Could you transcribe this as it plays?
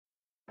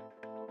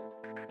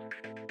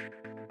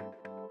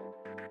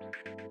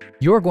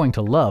You're going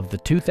to love the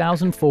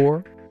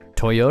 2004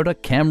 Toyota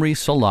Camry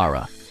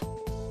Solara.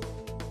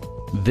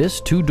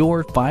 This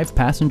two-door,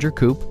 five-passenger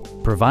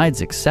coupe provides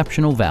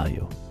exceptional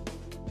value.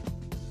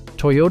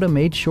 Toyota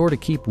made sure to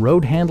keep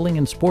road handling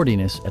and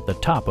sportiness at the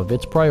top of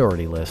its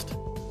priority list.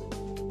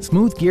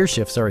 Smooth gear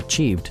shifts are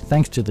achieved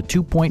thanks to the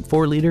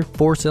 2.4-liter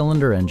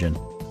four-cylinder engine,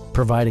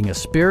 providing a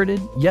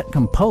spirited yet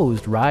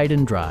composed ride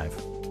and drive.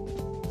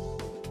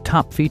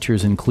 Top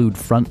features include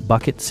front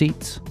bucket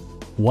seats,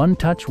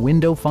 one-touch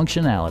window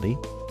functionality,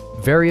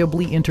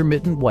 variably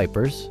intermittent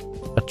wipers,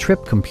 a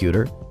trip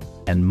computer,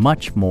 and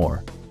much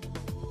more.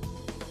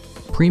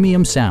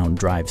 Premium sound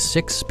drives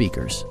 6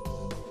 speakers,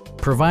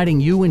 providing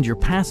you and your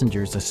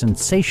passengers a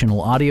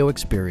sensational audio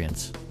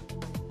experience.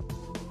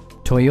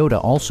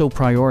 Toyota also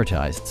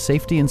prioritized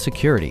safety and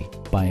security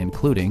by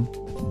including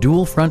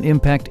dual front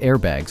impact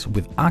airbags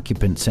with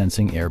occupant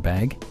sensing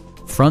airbag,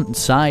 front and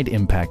side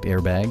impact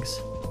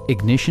airbags,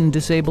 ignition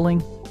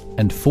disabling,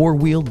 and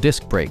four-wheel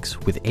disc brakes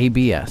with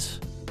ABS.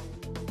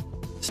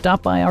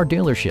 Stop by our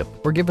dealership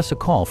or give us a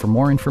call for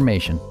more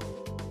information.